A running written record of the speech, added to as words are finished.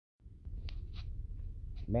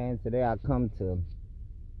Man, today I come to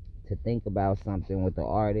think about something with the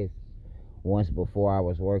artist. Once before, I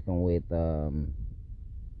was working with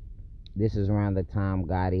this is around the time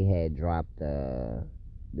Gotti had dropped the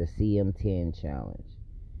CM10 challenge,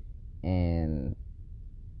 and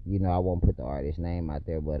I won't put the artist name out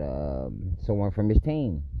there, but someone from his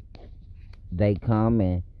team, they come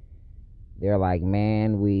and they're like,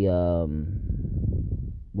 man, we know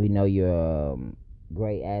you're a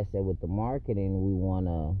great asset with the marketing. We want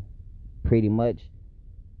to pretty much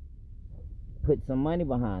put some money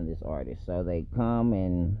behind this artist. So they come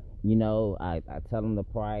and I tell him the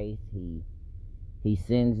price. He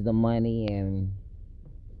sends the money and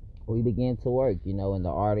we begin to work. And the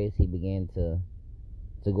artist, he began to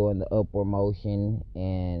go in the upward motion,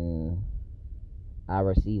 and I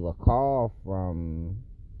receive a call from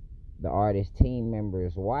the artist team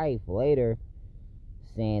member's wife later,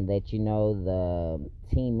 saying that the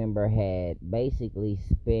team member had basically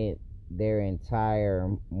spent their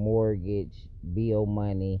entire mortgage bill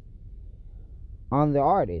money on the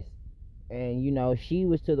artist. And she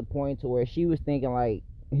was to the point to where she was thinking like,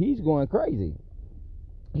 he's going crazy.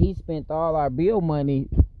 He spent all our bill money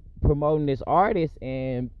promoting this artist,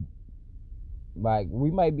 and like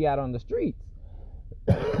we might be out on the streets.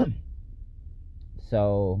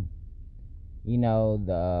 So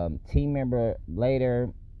the team member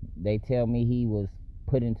later, they tell me he was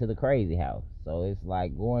put into the crazy house. So it's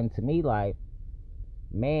like going to me like,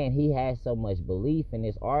 man, he has so much belief in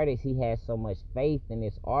this artist. He has so much faith in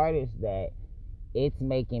this artist that it's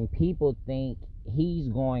making people think he's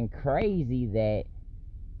going crazy, that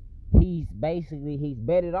he's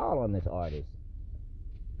bet it all on this artist.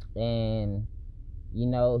 And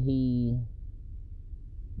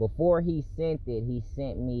before he sent it, he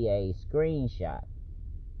sent me a screenshot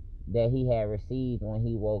that he had received when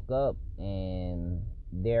he woke up, and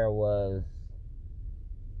there was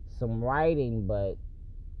some writing, but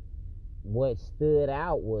what stood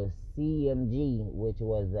out was CMG, which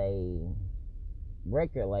was a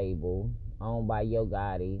record label owned by Yo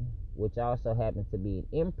Gotti, which also happens to be an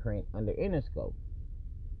imprint under Interscope.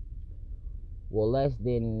 Well, let's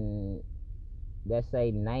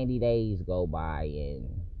say 90 days go by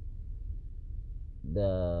and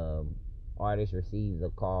the artist receives a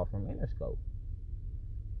call from Interscope,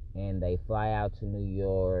 and they fly out to New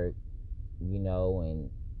York,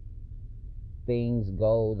 and things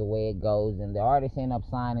go the way it goes, and the artist end up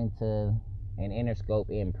signing to an Interscope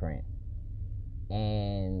imprint.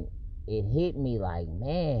 And it hit me like,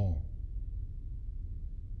 man,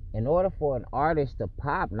 in order for an artist to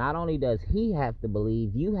pop, not only does he have to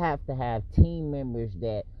believe, you have to have team members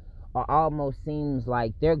that are almost seems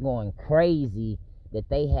like they're going crazy, that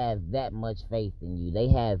they have that much faith in you, they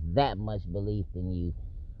have that much belief in you,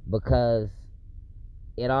 because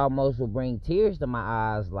it almost will bring tears to my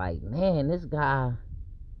eyes like, man, this guy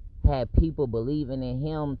had people believing in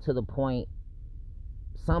him to the point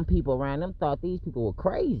some people around him thought these people were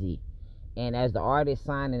crazy. And as the artist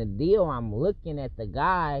signing the deal, I'm looking at the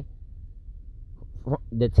guy,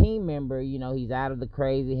 the team member, he's out of the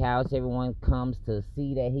crazy house. Everyone comes to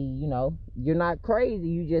see that he, you're not crazy.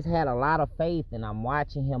 You just had a lot of faith. And I'm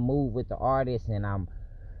watching him move with the artist, and I'm,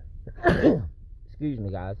 excuse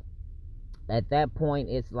me, guys. At that point,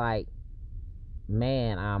 it's like,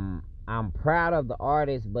 man, I'm proud of the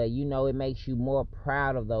artist, but it makes you more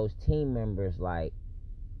proud of those team members. Like,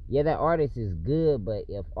 yeah, that artist is good, but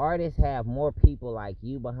if artists have more people like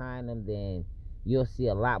you behind them, then you'll see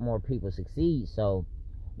a lot more people succeed. So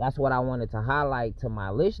that's what I wanted to highlight to my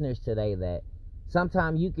listeners today, that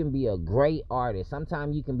sometimes you can be a great artist,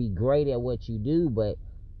 sometimes you can be great at what you do, but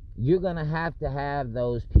you're going to have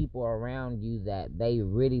those people around you that they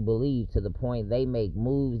really believe, to the point they make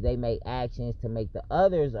moves, they make actions to make the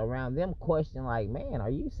others around them question like, man, are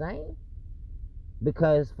you sane?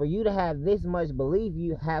 Because for you to have this much belief,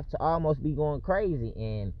 you have to almost be going crazy.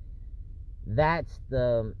 And that's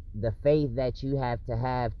the faith that you have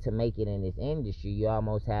to make it in this industry. You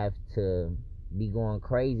almost have to be going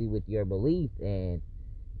crazy with your belief, and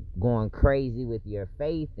going crazy with your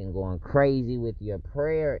faith, and going crazy with your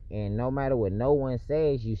prayer. And no matter what no one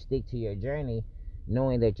says, you stick to your journey,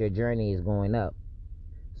 knowing that your journey is going up.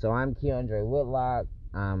 So I'm Keandre Whitlock.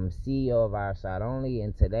 I'm CEO of Our Side Only,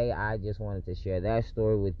 and today I just wanted to share that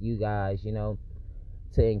story with you guys, to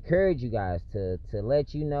encourage you guys, to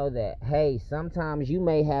let you know that, hey, sometimes you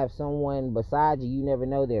may have someone beside you, you never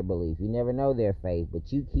know their belief, you never know their faith,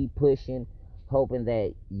 but you keep pushing, hoping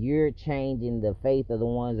that you're changing the faith of the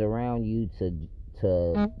ones around you to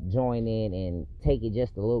join in and take it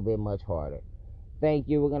just a little bit much harder. Thank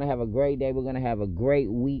you. We're going to have a great day. We're going to have a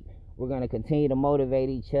great week. We're going to continue to motivate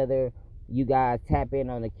each other. You guys tap in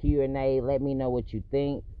on the Q&A. Let me know what you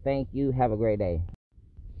think. Thank you. Have a great day.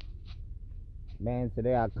 Man,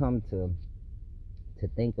 today I come to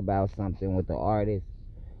think about something with the artist.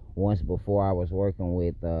 Once before I was working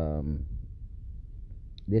with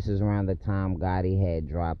this is around the time Gotti had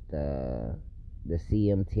dropped the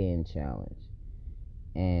CM10 challenge.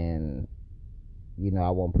 And I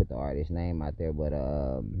won't put the artist's name out there, but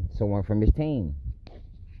someone from his team.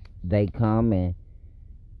 They come and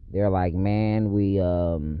they're like, man, we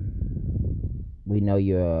know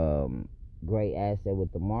you're a great asset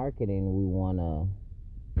with the marketing. We want to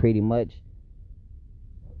pretty much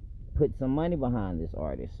put some money behind this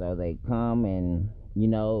artist. So they come and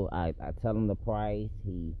I tell him the price.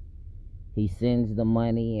 He sends the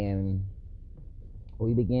money and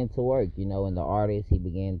we begin to work. And the artist, he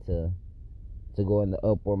began to go in the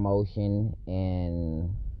upward motion,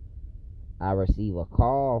 and I receive a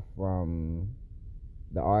call from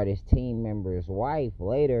the artist team member's wife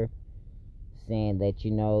later saying that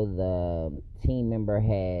the team member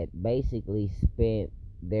had basically spent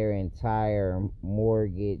their entire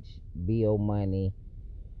mortgage bill money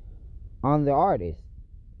on the artist.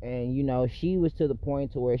 And she was to the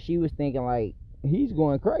point to where she was thinking like, he's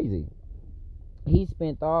going crazy. He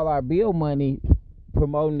spent all our bill money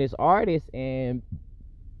promoting this artist, and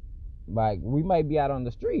like we might be out on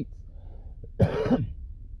the streets.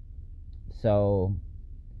 So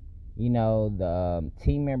the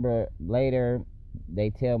team member later, they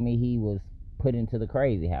tell me he was put into the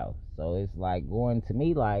crazy house. So it's like going to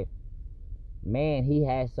me like, man, he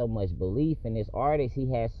has so much belief in this artist.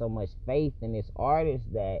 He has so much faith in this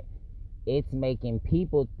artist that it's making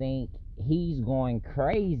people think he's going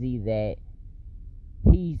crazy, that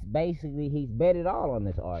he's bet it all on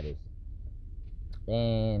this artist.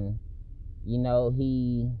 And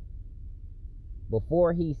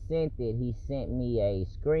before he sent it, he sent me a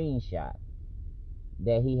screenshot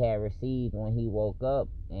that he had received when he woke up,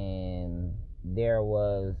 and there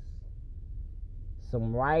was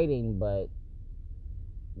some writing, but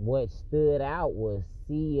what stood out was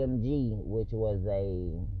CMG, which was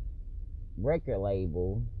a record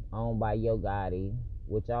label owned by Yo Gotti,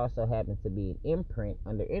 which also happens to be an imprint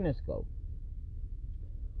under Interscope.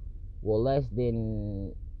 Well, let's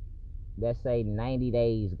say 90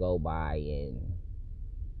 days go by and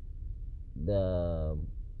the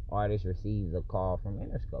artist receives a call from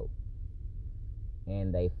Interscope,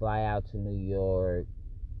 and they fly out to New York,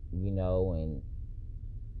 and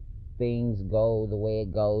things go the way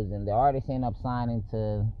it goes, and the artist end up signing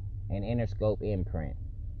to an Interscope imprint.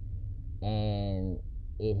 And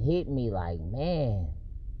it hit me like, man,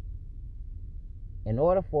 in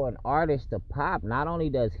order for an artist to pop, not only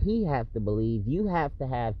does he have to believe, you have to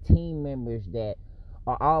have team members that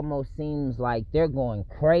are almost seems like they're going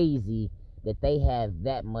crazy, that they have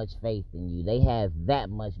that much faith in you, they have that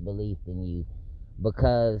much belief in you,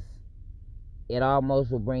 because it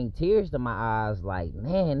almost will bring tears to my eyes like,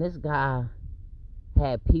 man, this guy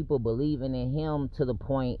had people believing in him to the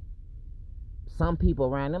point some people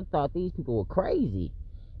around him thought these people were crazy.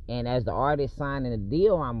 And as the artist signing the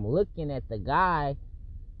deal, I'm looking at the guy,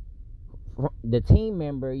 the team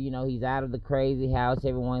member, he's out of the crazy house.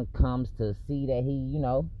 Everyone comes to see that he,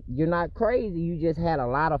 you're not crazy. You just had a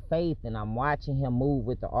lot of faith. And I'm watching him move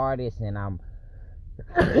with the artist, and I'm,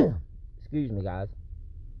 excuse me, guys.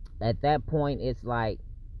 At that point, it's like,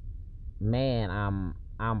 man,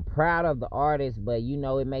 I'm proud of the artist, but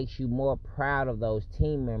it makes you more proud of those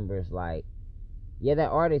team members. Like, yeah,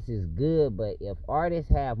 that artist is good, but if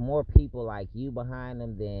artists have more people like you behind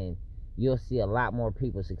them, then you'll see a lot more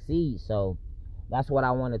people succeed. So that's what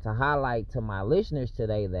I wanted to highlight to my listeners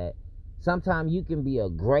today, that sometimes you can be a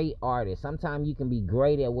great artist, sometimes you can be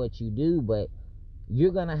great at what you do, but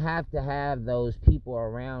you're going to have those people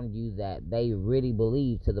around you that they really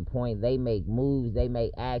believe, to the point they make moves, they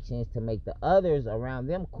make actions to make the others around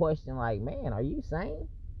them question like, man, are you sane?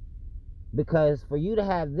 Because for you to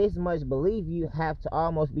have this much belief, you have to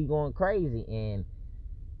almost be going crazy. And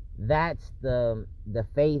that's the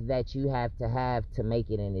faith that you have to make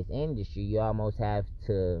it in this industry. You almost have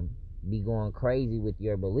to be going crazy with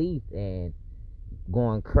your belief, and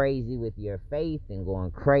going crazy with your faith, and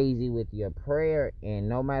going crazy with your prayer. And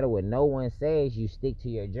no matter what no one says, you stick to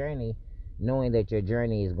your journey, knowing that your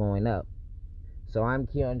journey is going up. So I'm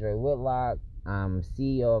Keandre Whitlock. I'm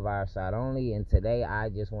CEO of Our Side Only, and today I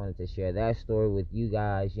just wanted to share that story with you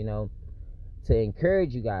guys, to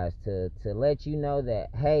encourage you guys, to let you know that,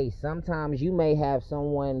 hey, sometimes you may have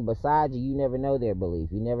someone beside you never know their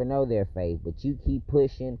belief, you never know their faith, but you keep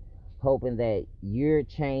pushing, hoping that you're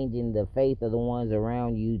changing the faith of the ones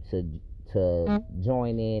around you to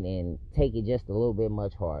join in and take it just a little bit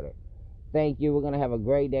much harder. Thank you. We're going to have a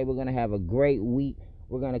great day. We're going to have a great week.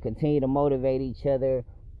 We're going to continue to motivate each other.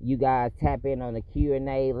 You guys tap in on the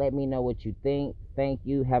Q&A. Let me know what you think. Thank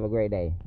you. Have a great day.